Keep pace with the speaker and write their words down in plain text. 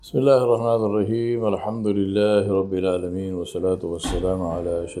بسم الله الرحمن الرحيم الحمد لله رب العالمين والصلاة والسلام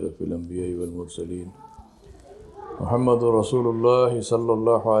على أشرف الأنبياء والمرسلين محمد رسول الله صلى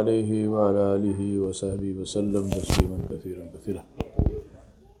الله عليه وعلى آله وصحبه وسلم تسليما كثيرا كثيرا.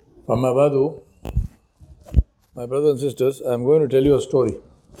 أما بعد, my brothers and sisters, I am going to tell you a story.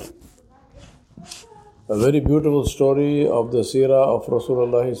 A very beautiful story of the seerah of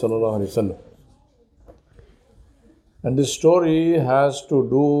Rasulullah sallallahu alaihi wasallam. And this story has to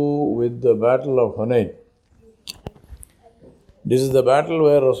do with the battle of Hunain. This is the battle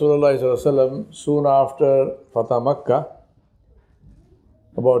where Rasulullah ﷺ, soon after Fatah Makkah,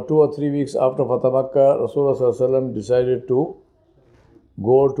 about 2 or 3 weeks after Fatah Makkah, Rasulullah ﷺ decided to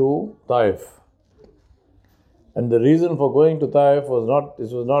go to Taif. And the reason for going to Taif was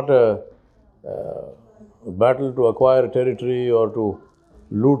not a battle to acquire territory or to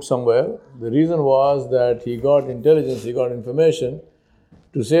loot somewhere. The reason was that he got intelligence, he got information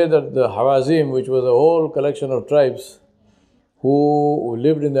to say that the Hawazim, which was a whole collection of tribes who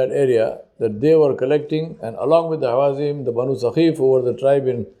lived in that area, that they were collecting, and along with the Hawazim, the Banu Saqif, who were the tribe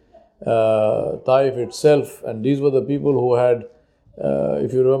in Taif itself, and these were the people who had,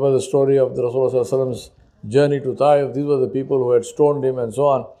 if you remember the story of the Rasulullah's journey to Taif, these were the people who had stoned him and so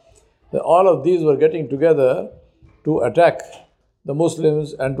on. All of these were getting together to attack the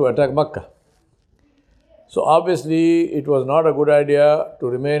Muslims and to attack Makkah. So obviously it was not a good idea to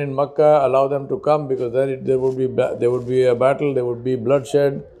remain in Makkah, allow them to come, because then there would be a battle, there would be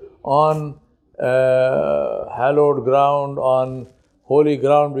bloodshed on hallowed ground, on holy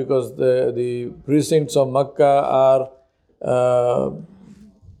ground, because the precincts of Makkah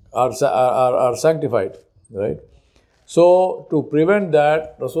are sanctified, right? So to prevent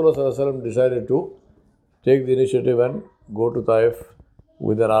that, Rasulullah ﷺ decided to take the initiative and go to Taif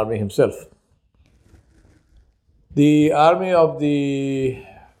with an army himself. The army of Rasulullah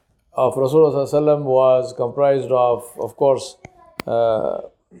ﷺ was comprised of course,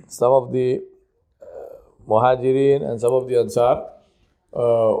 some of the Muhajirin and some of the Ansar,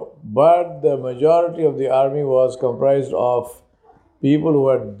 but the majority of the army was comprised of people who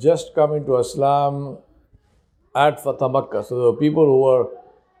had just come into Islam at Fatah Makkah. So there were people who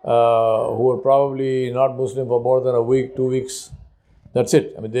were probably not Muslim for more than a week, 2 weeks. That's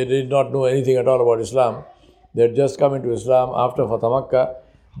it. I mean, they did not know anything at all about Islam. They had just come into Islam after Fatah Makkah.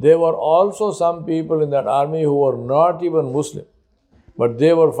 There were also some people in that army who were not even Muslim, but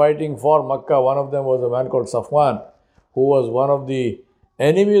they were fighting for Makkah. One of them was a man called Safwan, who was one of the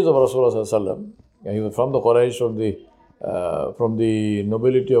enemies of Rasulullah sallallahu alaihi wasallam. He was from the Quraysh, from the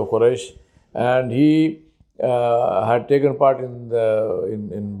nobility of Quraysh, and he had taken part in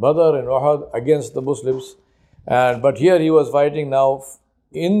Badr and Uhud against the Muslims, but here he was fighting now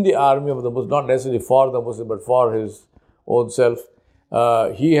in the army of the Muslims, not necessarily for the Muslims, but for his own self.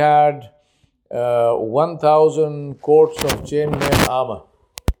 He had 1,000 coats of chainmail armor.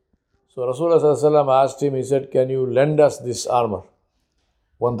 So Rasulullah asked him, he said, "Can you lend us this armor?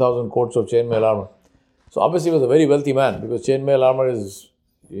 1,000 coats of chainmail armor." So obviously he was a very wealthy man, because chainmail armor is,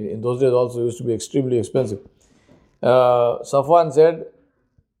 in those days also, used to be extremely expensive. Safwan said,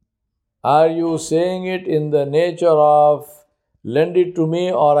 "Are you saying it in the nature of lend it to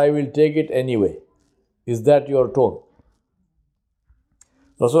me or I will take it anyway? Is that your tone?"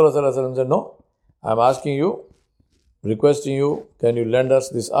 Rasulullah said, "No, I am asking you, requesting you, can you lend us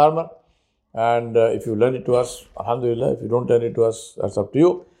this armor? And if you lend it to us, alhamdulillah. If you don't lend it to us, that's up to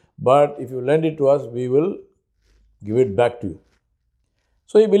you. But if you lend it to us, we will give it back to you."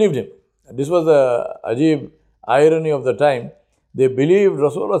 So he believed him. This was the ajib irony of the time. They believed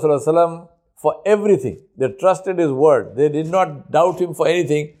Rasulullah ﷺ for everything. They trusted his word. They did not doubt him for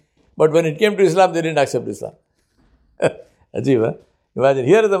anything. But when it came to Islam, they didn't accept Islam. Ajib, huh? Imagine,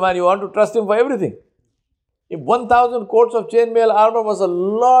 here is a man, you want to trust him for everything. If 1,000 coats of chainmail armor was a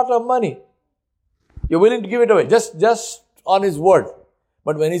lot of money, you're willing to give it away, just on his word.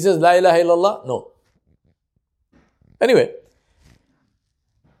 But when he says, La ilaha illallah, no. Anyway,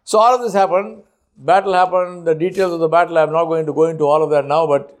 so all of this happened, battle happened, the details of the battle, I'm not going to go into all of that now,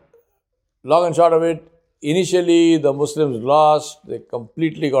 but long and short of it, initially the Muslims lost, they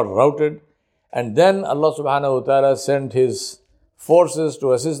completely got routed, and then Allah subhanahu wa ta'ala sent his forces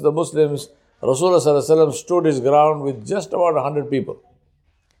to assist the Muslims. Rasulullah sallallahu alaihi wasallam stood his ground with just about 100 people.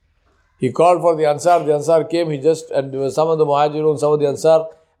 He called for the Ansar came, and there were some of the Muhajirun, some of the Ansar,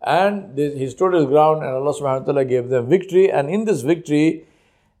 and he stood his ground, and Allah subhanahu wa ta'ala gave them victory. And in this victory,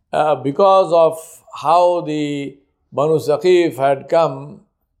 because of how the Banu Saqif had come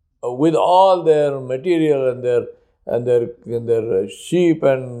with all their material and their sheep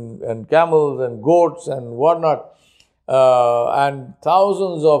and camels and goats and whatnot, and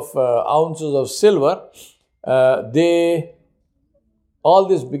thousands of ounces of silver, all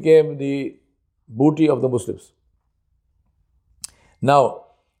this became the booty of the Muslims. Now,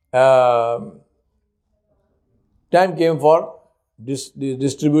 time came for the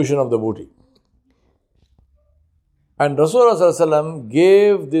distribution of the booty. And Rasulullah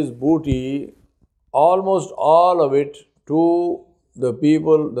gave this booty, almost all of it, to the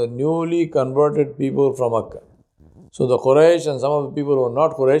people, the newly converted people from Makkah. So the Quraysh and some of the people who were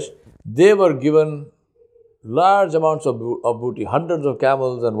not Quraysh, they were given large amounts of booty, hundreds of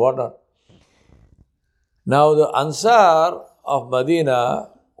camels and whatnot. Now the Ansar of Medina,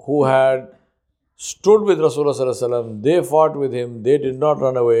 who had stood with Rasulullah, they fought with him, they did not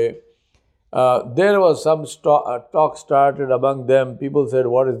run away. There was some talk started among them. People said,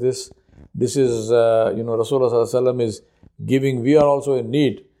 what is this? This is, Rasulullah is giving, we are also in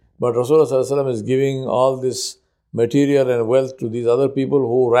need. But Rasulullah is giving all this material and wealth to these other people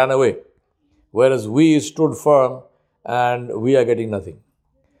who ran away. Whereas we stood firm and we are getting nothing.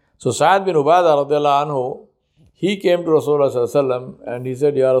 So Sa'ad bin Ubadah radiallahu anhu, he came to Rasulullah and he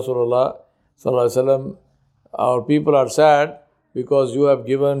said, Ya Rasulullah sallallahu, our people are sad because you have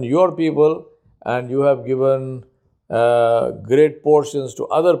given your people and you have given great portions to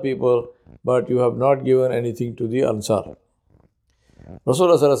other people, but you have not given anything to the Ansar.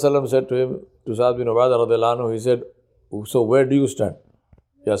 Rasulullah said to him, to Sa'ad bin Ubadah radiallahu anhu, he said, so where do you stand,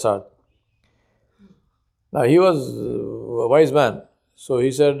 Ya Sa'ad? Now he was a wise man. So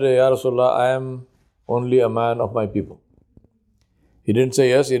he said, Ya Rasulullah, I am only a man of my people. He didn't say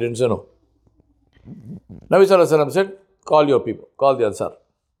yes, he didn't say no. Nabi Sallallahu Alaihi Wasallam said, call your people, call the Ansar.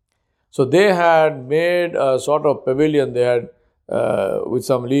 So they had made a sort of pavilion, they had with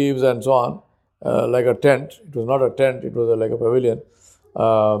some leaves and so on, like a tent. It was not a tent, it was like a pavilion,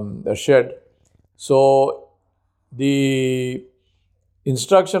 a shed. So the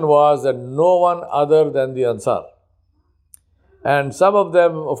instruction was that no one other than the Ansar. And some of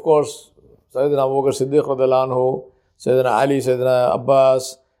them, of course, Sayyidina Abu Bakr Siddiq radiallahu anhu, Sayyidina Ali, Sayyidina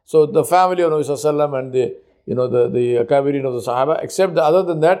Abbas, so the family of Nabi Sallallahu and the Akabirin of the Sahaba, except other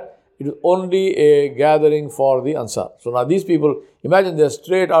than that, it is only a gathering for the Ansar. So now these people, imagine they are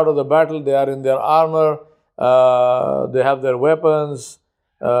straight out of the battle, they are in their armor, they have their weapons,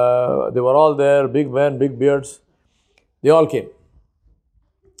 they were all there, big men, big beards, they all came.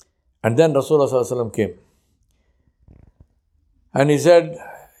 And then Rasulullah came. And he said,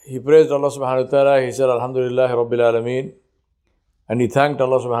 he praised Allah subhanahu wa ta'ala, he said, Alhamdulillah Rabbil Alameen. And he thanked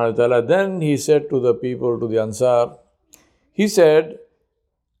Allah subhanahu wa ta'ala. Then he said to the people, to the Ansar, he said,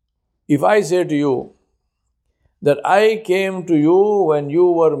 if I say to you that I came to you when you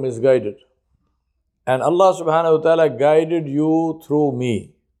were misguided, and Allah subhanahu wa ta'ala guided you through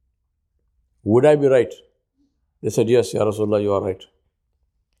me, would I be right? They said, yes, Ya Rasulullah, you are right.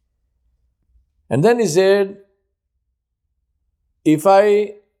 And then he said, if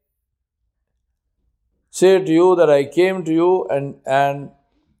I say to you that I came to you and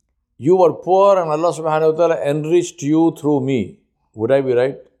you were poor and Allah subhanahu wa ta'ala enriched you through me, would I be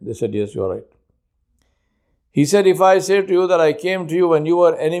right? They said, yes, you are right. He said, if I say to you that I came to you when you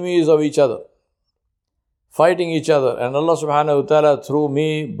were enemies of each other, fighting each other, and Allah subhanahu wa ta'ala through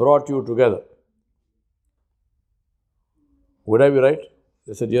me brought you together, would I be right?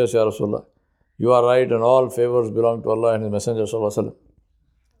 They said, yes, Ya Rasulullah. You are right and all favors belong to Allah and His Messenger Sallallahu Alaihi Wasallam.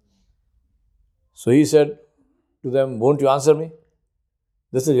 So he said to them, won't you answer me?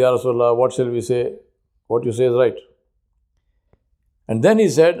 They said, Ya Rasulullah, what shall we say? What you say is right. And then he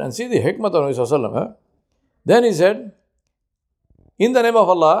said, and see the hikmah of Nabi Sallallahu Alaihi Wasallam. Then he said, in the name of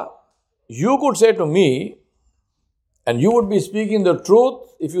Allah, you could say to me, and you would be speaking the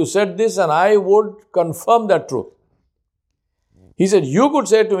truth if you said this, and I would confirm that truth. He said, you could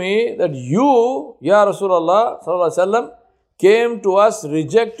say to me that you, Ya Rasulullah Sallallahu Alaihi Wasallam, came to us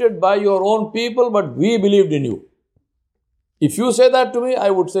rejected by your own people, but we believed in you. If you say that to me,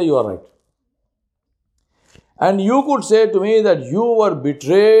 I would say you are right. And you could say to me that you were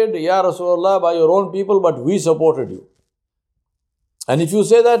betrayed, Ya Rasulullah, by your own people, but we supported you. And if you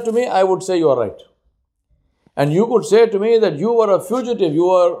say that to me, I would say you are right. And you could say to me that you were a fugitive, you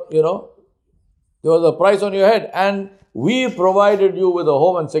were, there was a price on your head, and we provided you with a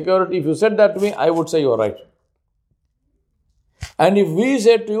home and security. If you said that to me, I would say you are right. And if we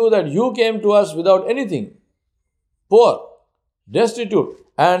said to you that you came to us without anything, poor, destitute,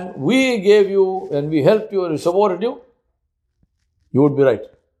 and we gave you and we helped you and we supported you, you would be right.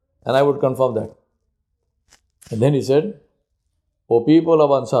 And I would confirm that. And then he said, O people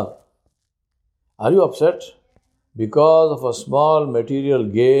of Ansar, are you upset because of a small material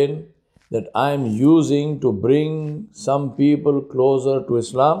gain that I am using to bring some people closer to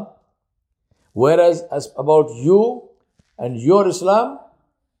Islam. Whereas as about you and your Islam,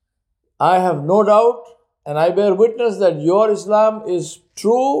 I have no doubt and I bear witness that your Islam is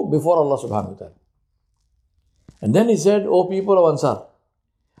true before Allah subhanahu wa ta'ala. And then he said, O people of Ansar,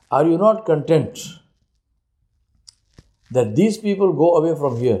 are you not content that these people go away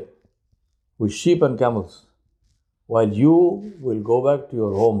from here with sheep and camels, while you will go back to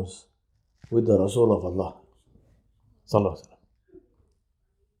your homes with the Rasul of Allah?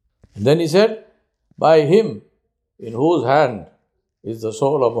 And then he said, by him in whose hand is the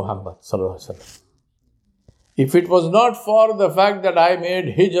soul of Muhammad. If it was not for the fact that I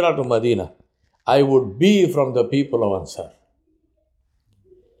made hijrah to Medina, I would be from the people of Ansar.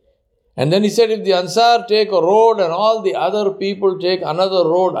 And then he said, if the Ansar take a road and all the other people take another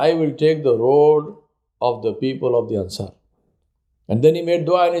road, I will take the road of the people of the Ansar. And then he made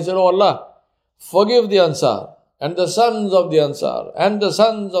dua and he said, Oh Allah, forgive the Ansar and the sons of the Ansar and the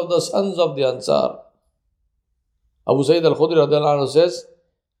sons of the sons of the Ansar. Abu Sayyid al-Khudri radiallahu anhu says,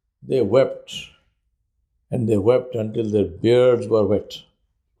 they wept. And they wept until their beards were wet.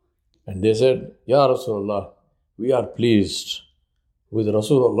 And they said, Ya Rasulullah, we are pleased with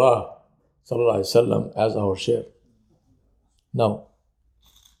Rasulullah sallallahu alaihi wasallam as our share. Now,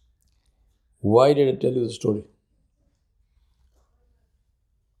 why did I tell you the story?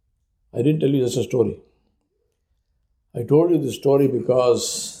 I didn't tell you just a story. I told you the story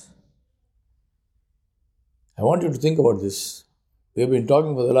because I want you to think about this. We have been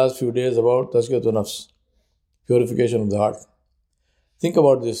talking for the last few days about Tazkiyatun Nafs, purification of the heart. Think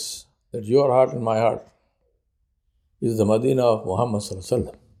about this, that your heart and my heart is the Medina of Muhammad sallallahu alaihi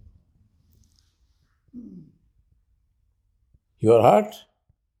wasallam. Your heart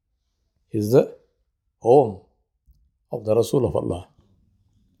is the home of the Rasul of Allah.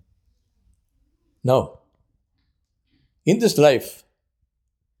 Now, in this life,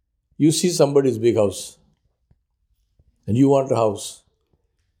 you see somebody's big house and you want a house.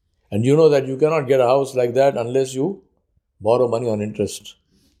 And you know that you cannot get a house like that unless you borrow money on interest.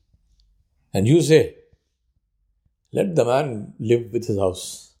 And you say, let the man live with his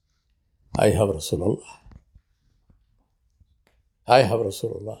house. I have Rasulullah. I have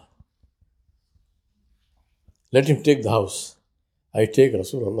Rasulullah. Let him take the house. I take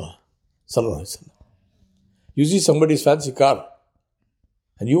Rasulullah sallallahu alaihi wasallam. You see somebody's fancy car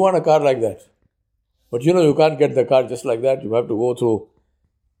and you want a car like that. But you know you can't get the car just like that. You have to go through,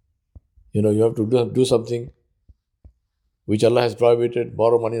 you have to do something which Allah has prohibited,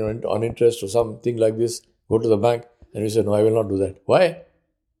 borrow money on interest or something like this, go to the bank, and you say, no, I will not do that. Why?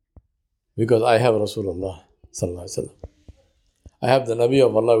 Because I have Rasulullah sallallahu alaihi wasallam. I have the Nabi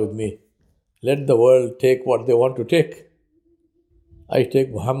of Allah with me. Let the world take what they want to take. I take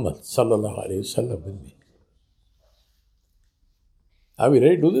Muhammad sallallahu alaihi wasallam with me. Are we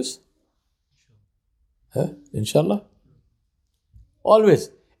ready to do this? Inshallah. Always,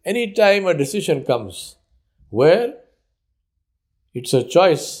 anytime a decision comes where it's a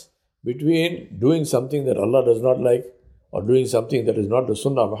choice between doing something that Allah does not like or doing something that is not the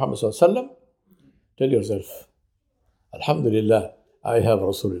Sunnah of Muhammad sallallahu alaihi wasallam, tell yourself, Alhamdulillah, I have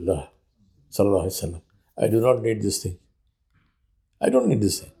Rasulullah sallallahu alaihi wasallam. I do not need this thing. I don't need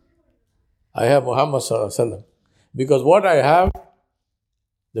this thing. I have Muhammad sallallahu alaihi wasallam. Because what I have,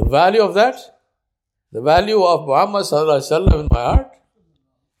 the value of that, the value of Muhammad sallallahu alaihi wasallam in my heart,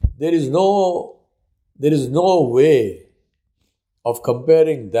 there is no way of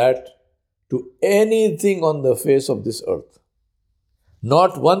comparing that to anything on the face of this earth.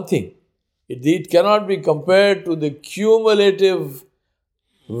 Not one thing. It cannot be compared to the cumulative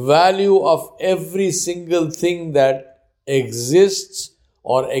value of every single thing that exists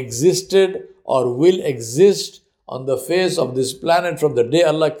or existed or will exist on the face of this planet from the day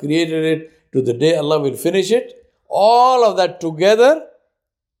Allah created it to the day Allah will finish it. All of that together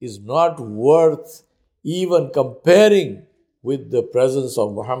is not worth even comparing with the presence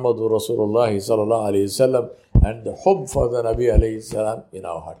of Muhammadur Rasulullah sallallahu alaihi wasallam and the hubb for the Nabi alayhi salam in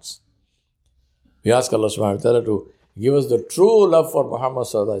our hearts. We ask Allah subhanahu wa ta'ala to give us the true love for Muhammad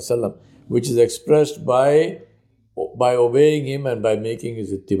sallallahu alaihi wasallam, which is expressed by obeying him and by making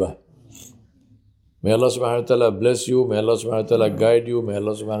his ittiba. May Allah subhanahu wa ta'ala bless you. May Allah subhanahu wa ta'ala guide you. May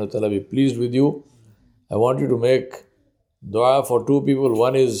Allah subhanahu wa ta'ala be pleased with you. I want you to make dua for two people.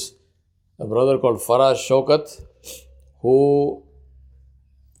 One is a brother called Farah Shaukat, who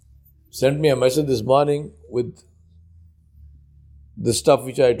sent me a message this morning with the stuff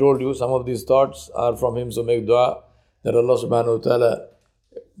which I told you. Some of these thoughts are from him, so make dua that Allah subhanahu wa ta'ala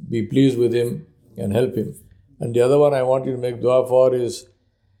be pleased with him and help him. And the other one I want you to make dua for is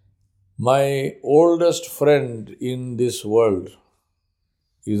My oldest friend in this world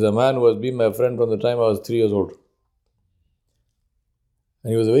is a man who has been my friend from the time I was 3 years old.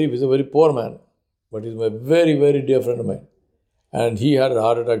 And he's a very poor man, but he's a very, very dear friend of mine. And he had a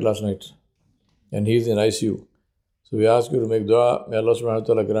heart attack last night. And he's in ICU. So we ask you to make dua. May Allah subhanahu wa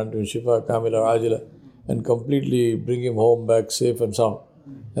ta'ala grant him shifa, kamila, ajila, and completely bring him home back safe and sound.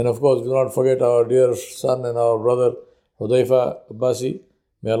 And of course, do not forget our dear son and our brother, Hudayfa Abbasi.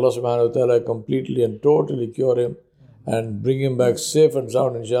 May Allah subhanahu wa ta'ala completely and totally cure him and bring him back safe and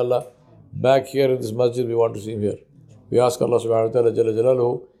sound, inshallah. Back here in this masjid, we want to see him here. We ask Allah subhanahu wa ta'ala Jalla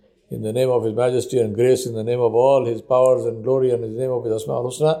Jalaluhu, in the name of His Majesty and grace, in the name of all His powers and glory, and in the name of His Asma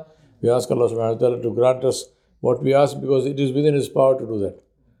al-Husna, we ask Allah subhanahu wa ta'ala to grant us what we ask, because it is within His power to do that.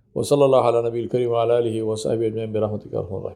 Wa sallallahu ala nabiyil kareem wa ala alihi wa sahbihi ajma'in bi rahmatika ya arhamar rahimin.